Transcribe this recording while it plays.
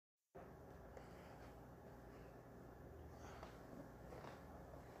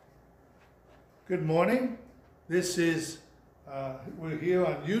Good morning. This is, we're here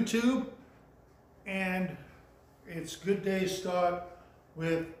on YouTube, and it's Good Day Start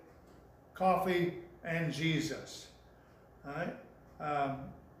with Coffee and Jesus. All right?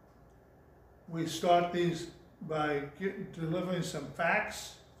 We start these by delivering some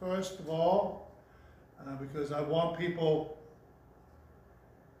facts, first of all, because I want people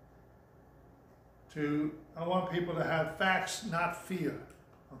to have facts, not fear,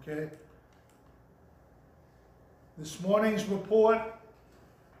 okay? This morning's report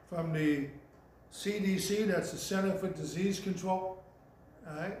from the CDC, that's the Center for Disease Control,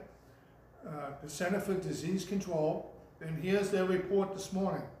 all right? The Center for Disease Control, and here's their report this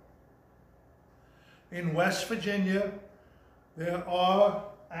morning. In West Virginia, there are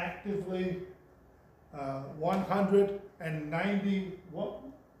actively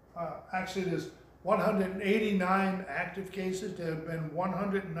 189 active cases. There have been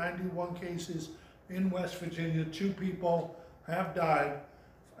 191 cases in West Virginia. 2 people have died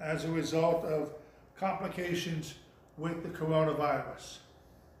as a result of complications with the coronavirus.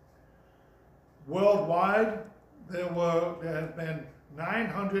 Worldwide, there have been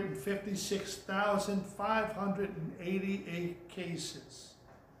 956,588 cases.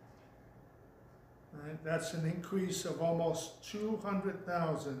 Right? That's an increase of almost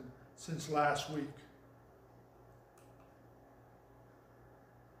 200,000 since last week.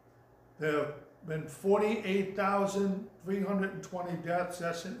 There have been 48,320 deaths.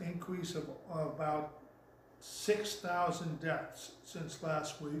 That's an increase of about 6,000 deaths since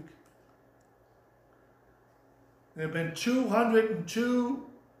last week. There have been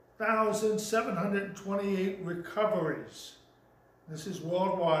 202,728 recoveries. This is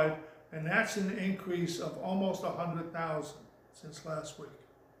worldwide, and that's an increase of almost 100,000 since last week.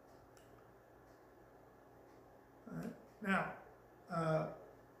 All right. Now,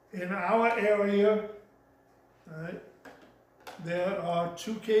 in our area, there are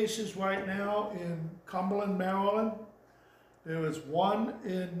 2 cases right now in Cumberland, Maryland. There is 1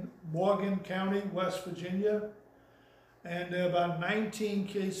 in Morgan County, West Virginia. And there are about 19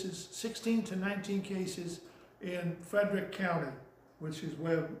 cases, 16 to 19 cases in Frederick County, which is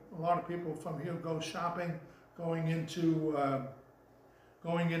where a lot of people from here go shopping, going into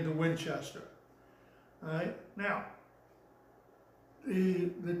Winchester. All right. Now,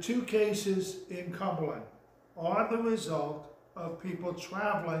 the 2 cases in Cumberland are the result of people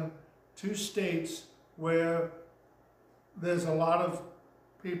traveling to states where there's a lot of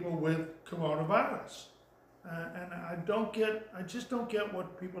people with coronavirus. And I just don't get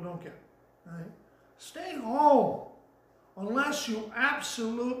what people don't get. Right? Stay home. Unless you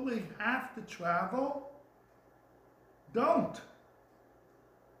absolutely have to travel, don't.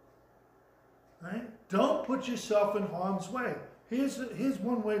 Right? Don't put yourself in harm's way. Here's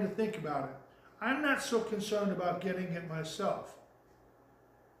one way to think about it. I'm not so concerned about getting it myself.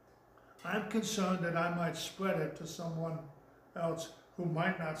 I'm concerned that I might spread it to someone else who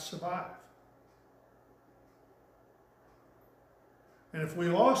might not survive. And if we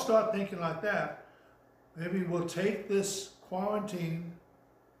all start thinking like that, maybe we'll take this quarantine,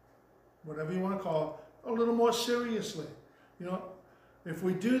 whatever you want to call it, a little more seriously. You know, if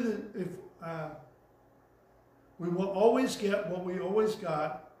we do we will always get what we always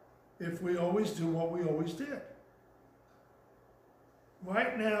got if we always do what we always did.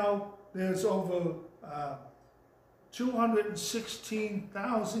 Right now, there's over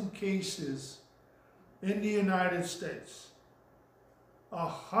 216,000 cases in the United States.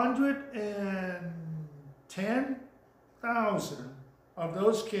 110,000 of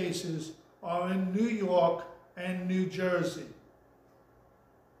those cases are in New York and New Jersey.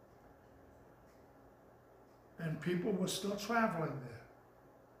 And people were still traveling there.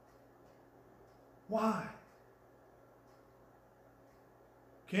 Why?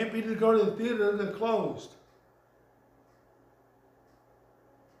 Can't be to go to the theater, they're closed.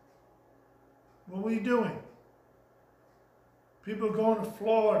 What were you doing? People going to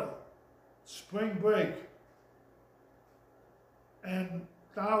Florida, spring break, and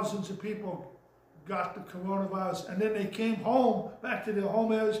thousands of people got the coronavirus, and then they came home, back to their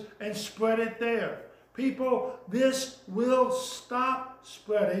home areas, and spread it there. People, this will stop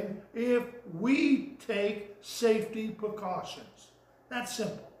spreading if we take safety precautions. That's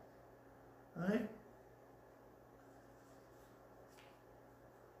simple, right?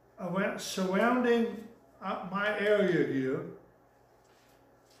 Surrounding my area here,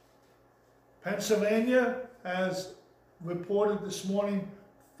 Pennsylvania has reported this morning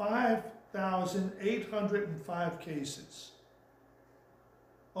 5,805 cases.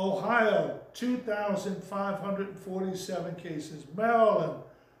 Ohio, 2,547 cases. Maryland,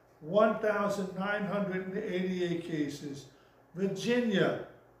 1,988 cases. Virginia,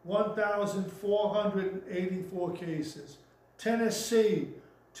 1,484 cases. Tennessee,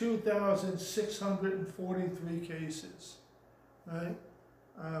 2,643 cases. Right?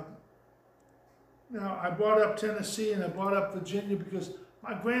 Now, I brought up Tennessee and I brought up Virginia because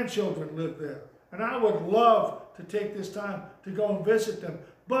my grandchildren live there. And I would love to take this time to go and visit them.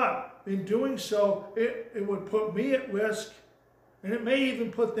 But in doing so, it would put me at risk, and it may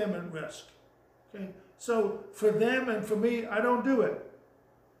even put them at risk. Okay? So for them and for me, I don't do it.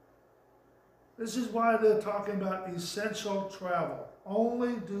 This is why they're talking about essential travel.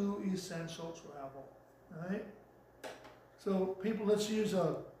 Only do essential travel. Right? So people, let's use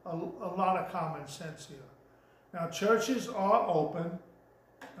a lot of common sense here. Now, churches are open.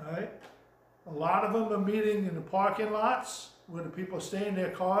 Right? A lot of them are meeting in the parking lots where the people stay in their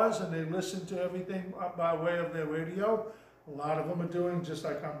cars and they listen to everything by way of their radio. A lot of them are doing just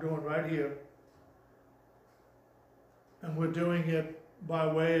like I'm doing right here. And we're doing it by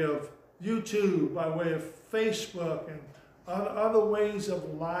way of YouTube, by way of Facebook, and other ways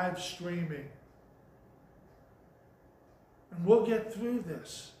of live streaming. And we'll get through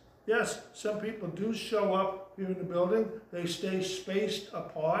this. Yes, some people do show up here in the building. They stay spaced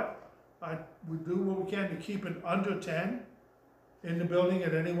apart. We do what we can to keep it under 10 in the building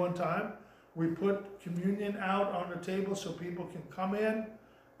at any one time. We put communion out on the table so people can come in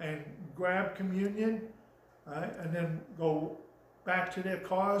and grab communion, right, and then go back to their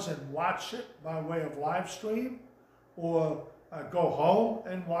cars and watch it by way of live stream, or go home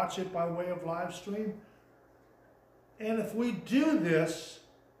and watch it by way of live stream. And if we do this,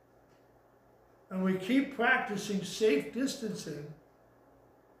 and we keep practicing safe distancing,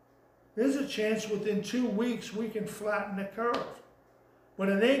 there's a chance within 2 weeks we can flatten the curve. But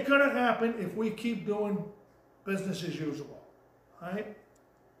it ain't going to happen if we keep doing business as usual. Right?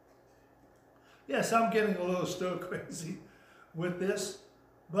 Yes, I'm getting a little stir crazy with this,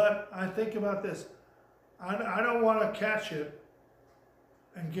 but I think about this. I don't want to catch it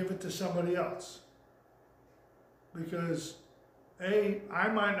and give it to somebody else. Because A, I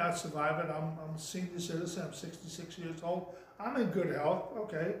might not survive it. I'm a senior citizen. I'm 66 years old. I'm in good health,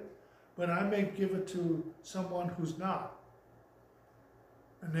 okay. But I may give it to someone who's not.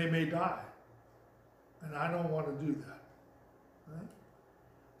 And they may die. And I don't want to do that. Right?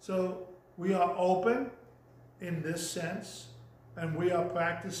 So we are open in this sense, and we are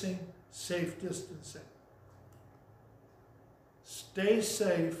practicing safe distancing. Stay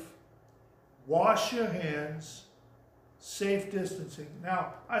safe, wash your hands, safe distancing.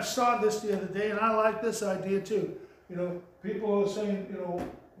 Now, I saw this the other day, and I like this idea too. You know, people are saying, you know,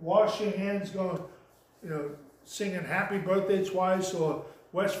 wash your hands, going, you know, singing Happy Birthday twice, or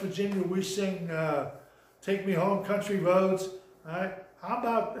West Virginia, we sing Take Me Home, Country Roads. All right? How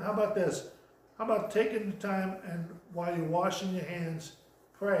about this? How about taking the time and while you're washing your hands,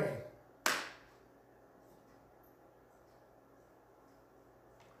 pray.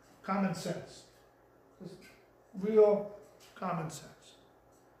 Common sense. Just real common sense.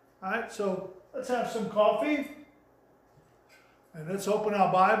 All right, so let's have some coffee. And let's open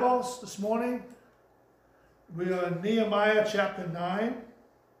our Bibles this morning. We are in Nehemiah chapter 9.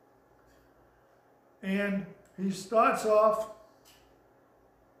 And he starts off,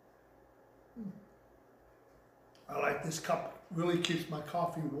 I like this cup, really keeps my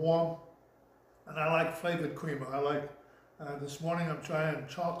coffee warm. And I like flavored creamer. I like, this morning I'm trying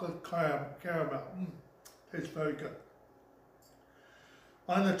chocolate caramel. Tastes very good.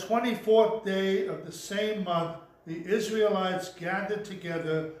 On the 24th day of the same month, the Israelites gathered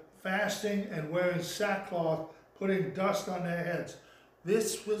together, fasting and wearing sackcloth, putting dust on their heads.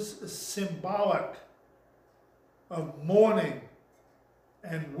 This was symbolic of mourning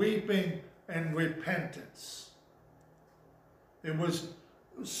and weeping and repentance. It was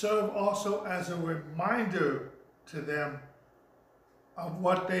served also as a reminder to them of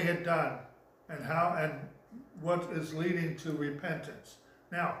what they had done and how and what is leading to repentance.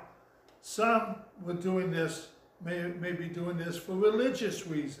 Now, some were doing this, may be doing this for religious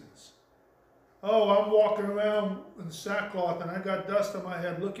reasons. Oh, I'm walking around in sackcloth and I got dust on my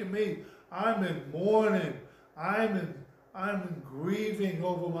head. Look at me. I'm in mourning. I'm in grieving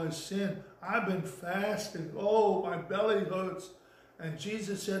over my sin. I've been fasting. Oh, my belly hurts. And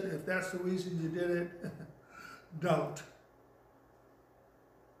Jesus said, if that's the reason you did it, don't.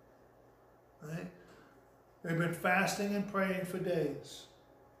 Right? They've been fasting and praying for days.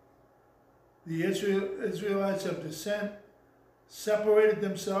 The Israelites of descent separated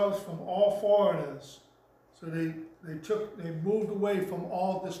themselves from all foreigners. So they moved away from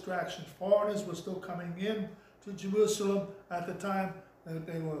all distractions. Foreigners were still coming in to Jerusalem at the time,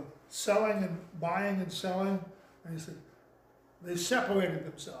 they were selling and buying and selling, and he said they separated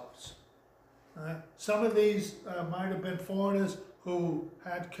themselves. Some of these might have been foreigners who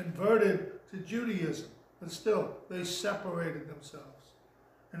had converted to Judaism, but still they separated themselves.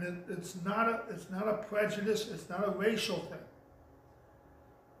 And it's not a prejudice. It's not a racial thing.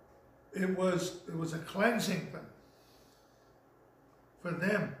 It was a cleansing thing for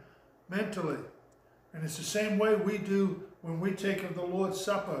them mentally, and it's the same way we do when we take of the Lord's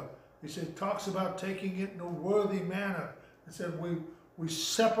Supper. He said talks about taking it in a worthy manner. He said we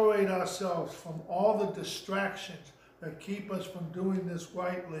separate ourselves from all the distractions that keep us from doing this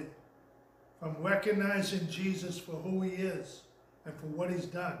rightly, from recognizing Jesus for who he is and for what he's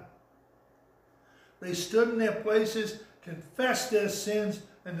done. They stood in their places, confessed their sins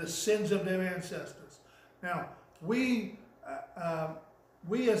and the sins of their ancestors. Now, we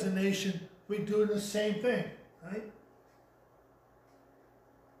as a nation, we do the same thing, right?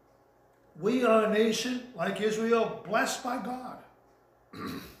 We are a nation, like Israel, blessed by God.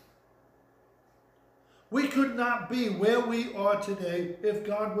 We could not be where we are today if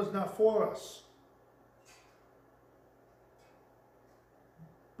God was not for us.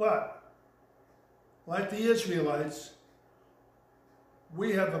 But, like the Israelites,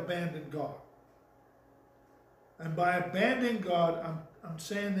 we have abandoned God. And by abandoning God, I'm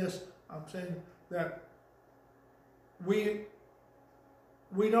saying that we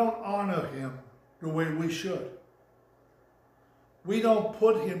don't honor him the way we should. We don't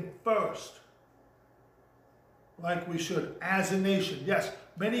put him first like we should as a nation. Yes,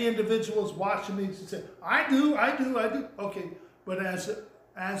 many individuals watching me say, I do. Okay, but as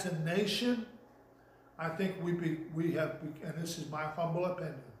a nation, I think we have, and this is my humble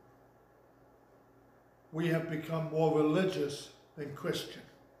opinion, we have become more religious than Christian.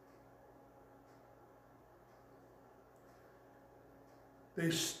 They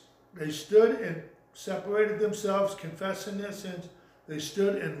stood and separated themselves, confessing their sins. They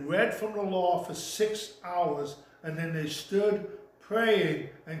stood and read from the law for 6 hours, and then they stood praying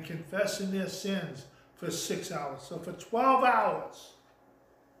and confessing their sins for 6 hours. So for 12 hours,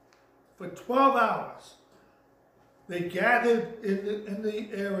 they gathered in the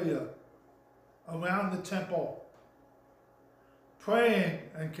area around the temple, praying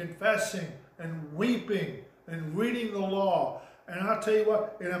and confessing and weeping and reading the law. And I'll tell you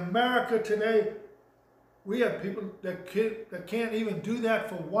what, in America today, we have people that can't even do that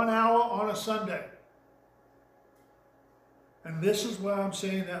for 1 hour on a Sunday. And this is why I'm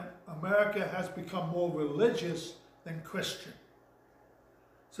saying that America has become more religious than Christian.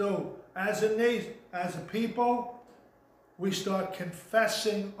 So as a nation, as a people, we start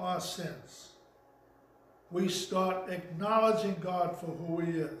confessing our sins. We start acknowledging God for who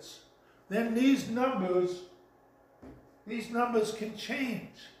he is. Then these numbers can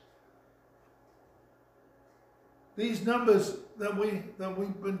change. These numbers that we've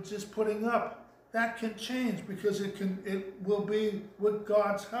been just putting up, that can change because it will be with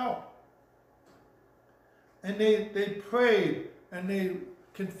God's help. And they prayed and they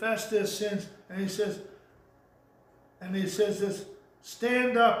confessed their sins, and he says this,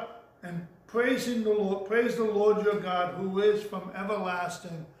 stand up and praise the Lord your God, who is from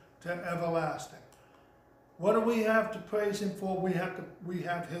everlasting to everlasting. What do we have to praise him for? We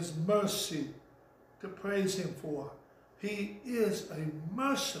have his mercy to praise him for. He is a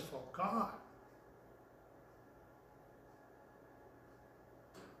merciful God.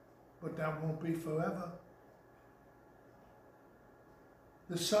 But that won't be forever.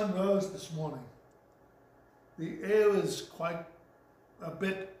 The sun rose this morning. The air is quite a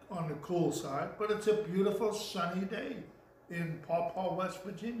bit on the cool side, but it's a beautiful sunny day in Paw Paw, West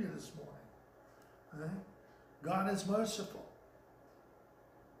Virginia this morning. Right? God is merciful.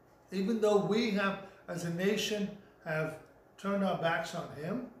 Even though we have, as a nation, have turned our backs on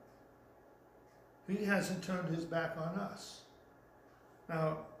him, he hasn't turned his back on us. Now,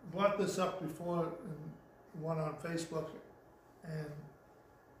 I brought this up before in one on Facebook, and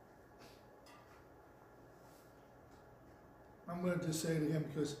I'm going to just say to him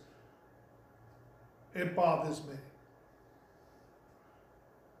because it bothers me.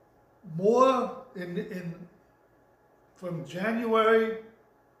 More from January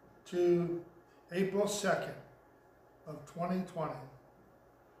to April 2nd of 2020,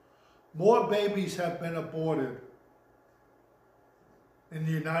 more babies have been aborted in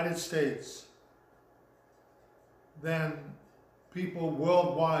the United States than people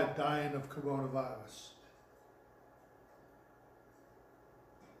worldwide dying of coronavirus.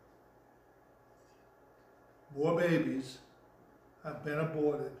 More babies have been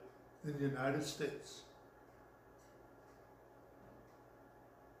aborted in the United States.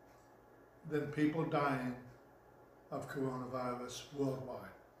 than people dying of coronavirus worldwide.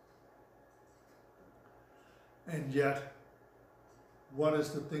 And yet, what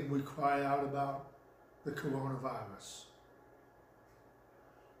is the thing we cry out about? The coronavirus.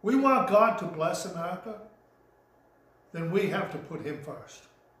 We want God to bless America, then we have to put him first.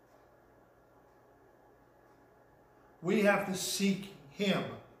 We have to seek him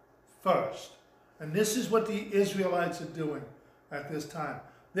first. And this is what the Israelites are doing at this time.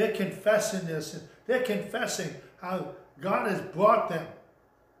 They're confessing this. They're confessing how God has brought them.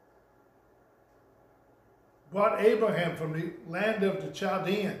 Brought Abraham from the land of the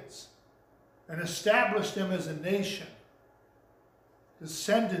Chaldeans and established them as a nation,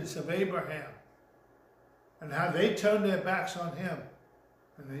 descendants of Abraham, and how they turned their backs on him.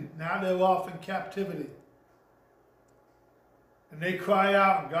 And now they're off in captivity. And they cry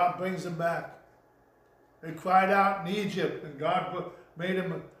out, and God brings them back. They cried out in Egypt, and God made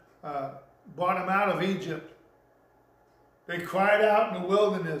them, brought them out of Egypt. They cried out in the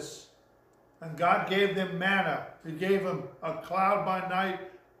wilderness, and God gave them manna. He gave them a cloud by night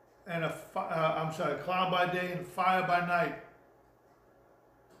and a cloud by day and fire by night.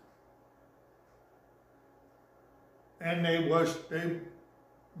 And they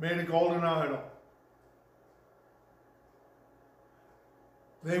made a golden idol.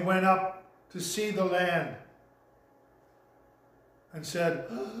 They went up to see the land and said,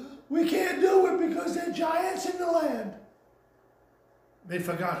 we can't do it because there are giants in the land. They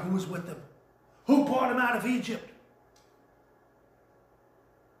forgot who was with them, who brought them out of Egypt.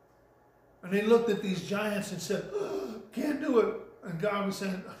 And they looked at these giants and said, can't do it. And God was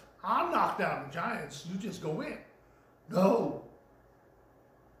saying, I'll knock down the giants, you just go in. No.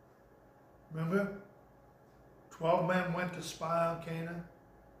 Remember? 12 men went to spy on Canaan.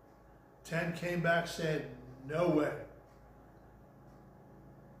 10 came back, said, no way.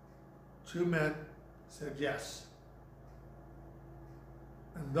 2 men said yes.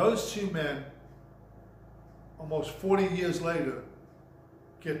 And those 2 men, almost 40 years later,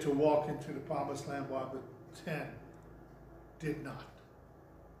 get to walk into the promised land while the 10 did not.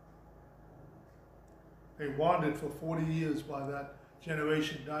 They wandered for 40 years while that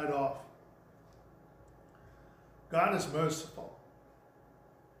generation died off. God is merciful,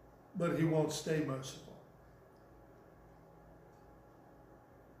 but he won't stay merciful.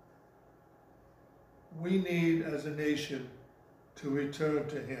 We need, as a nation, to return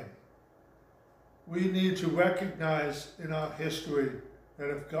to him. We need to recognize in our history that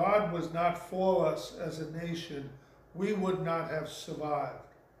if God was not for us as a nation, we would not have survived.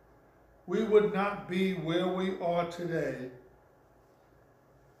 We would not be where we are today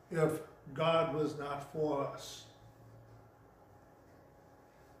if God was not for us.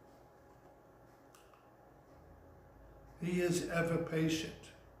 He is ever patient,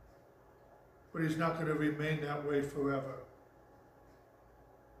 but he's not going to remain that way forever.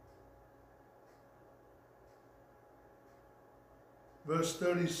 Verse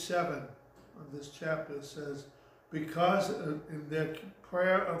 37 of this chapter says, because in their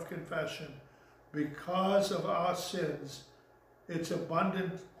prayer of confession, because of our sins, its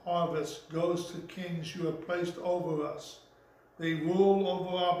abundant harvest goes to kings you have placed over us. They rule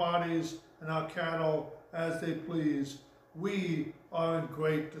over our bodies and our cattle as they please. We are in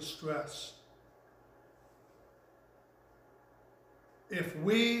great distress. If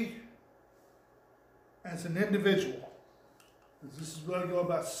we, as an individual, this is where I go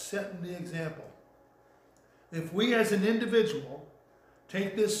about setting the example. If we as an individual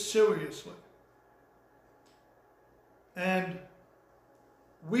take this seriously and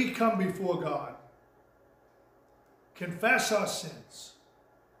we come before God, confess our sins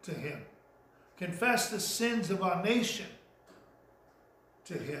to him, confess the sins of our nation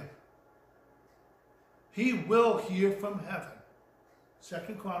to him, he will hear from heaven.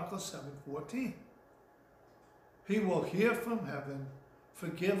 2 Chronicles 7:14. He will hear from heaven,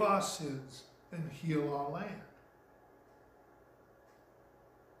 forgive our sins, and heal our land.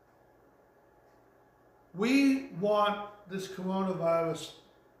 We want this coronavirus,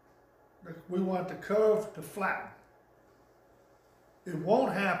 we want the curve to flatten. It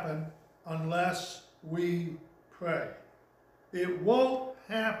won't happen unless we pray. It won't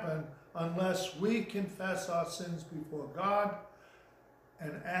happen unless we confess our sins before God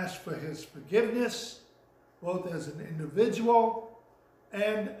and ask for his forgiveness, both as an individual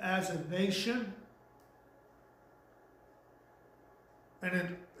and as a nation.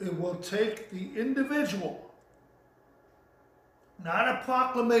 And it will take the individual, not a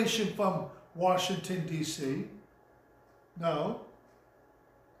proclamation from Washington, D.C., no,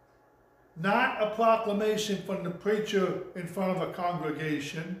 not a proclamation from the preacher in front of a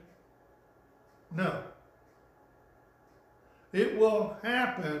congregation, No. It will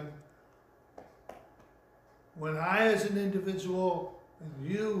happen when I as an individual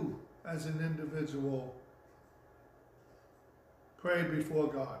and you as an individual pray before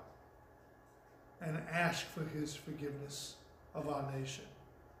God and ask for His forgiveness of our nation.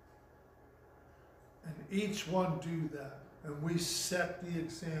 And each one do that, and we set the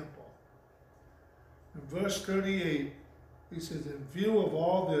example. In verse 38, he says, in view of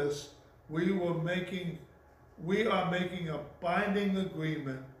all this, we are making a binding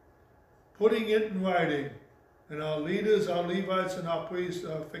agreement, putting it in writing, and our leaders, our Levites, and our priests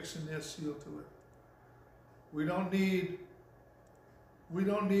are fixing their seal to it. We don't need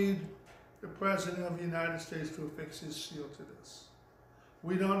the President of the United States to affix his seal to this.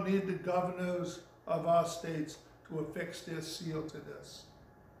 We don't need the governors of our states to affix their seal to this.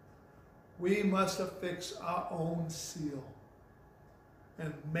 We must affix our own seal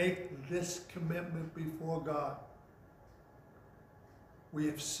and make this commitment before God. We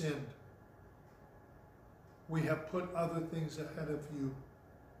have sinned. We have put other things ahead of you.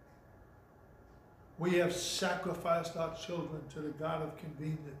 We have sacrificed our children to the God of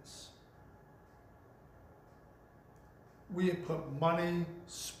convenience. We have put money,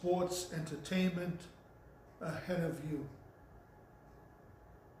 sports, entertainment ahead of you.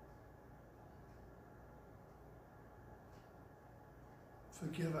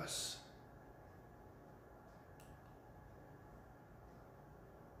 Forgive us.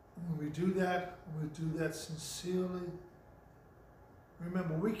 When we do that sincerely,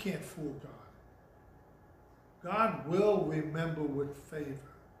 remember, we can't fool God. God will remember with favor.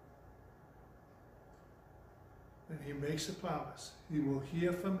 And He makes a promise. He will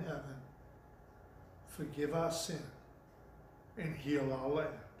hear from heaven, forgive our sin, and heal our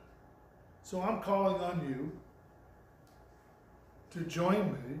land. So I'm calling on you to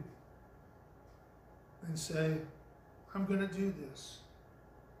join me and say, I'm going to do this.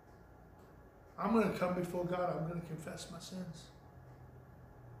 I'm going to come before God. I'm going to confess my sins.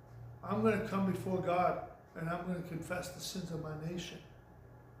 I'm going to come before God and I'm going to confess the sins of my nation.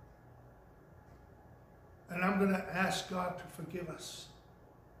 And I'm going to ask God to forgive us.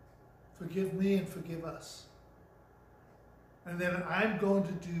 Forgive me and forgive us. And then I'm going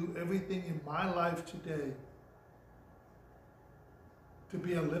to do everything in my life today to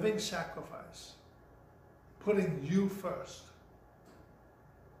be a living sacrifice, putting you first.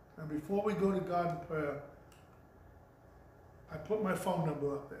 And before we go to God in prayer, I put my phone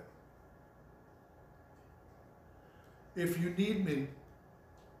number up there. If you need me,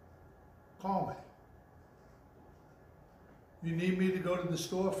 call me. You need me to go to the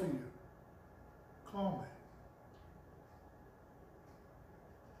store for you, call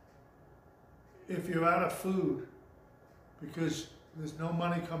me. If you're out of food because there's no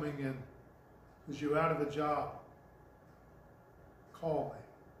money coming in, because you're out of a job, call me.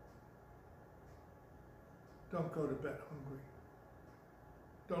 Don't go to bed hungry.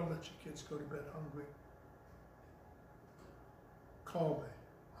 Don't let your kids go to bed hungry. Call me.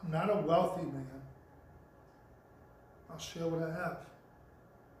 I'm not a wealthy man. I'll share what I have.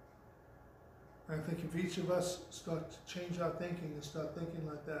 And I think if each of us start to change our thinking and start thinking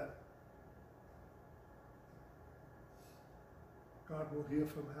like that, God will hear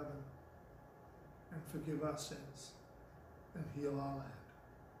from heaven and forgive our sins and heal our land.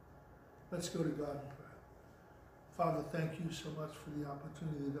 Let's go to God in prayer. Father, thank you so much for the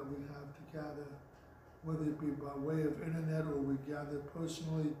opportunity that we have to gather, whether it be by way of internet or we gather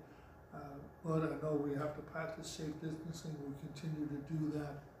personally. Lord, I know we have to practice safe distancing. We'll continue to do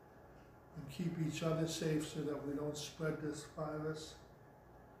that and keep each other safe so that we don't spread this virus.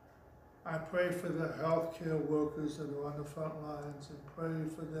 I pray for the healthcare workers that are on the front lines and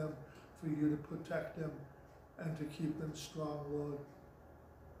pray for them, for you to protect them and to keep them strong, Lord.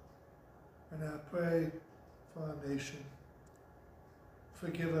 And I pray for our nation.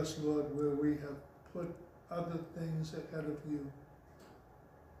 Forgive us, Lord, where we have put other things ahead of you.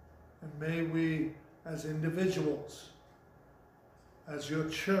 And may we, as individuals, as your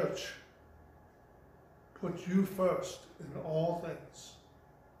church, put you first in all things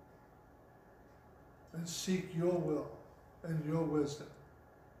and seek your will and your wisdom.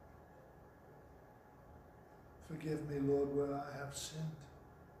 Forgive me, Lord, where I have sinned.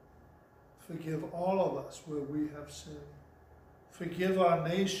 Forgive all of us where we have sinned. Forgive our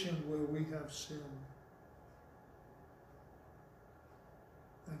nation where we have sinned.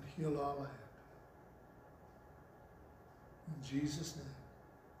 And heal our land. In Jesus' name,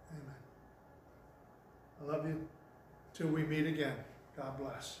 amen. I love you. Till we meet again. God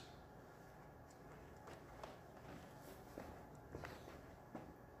bless.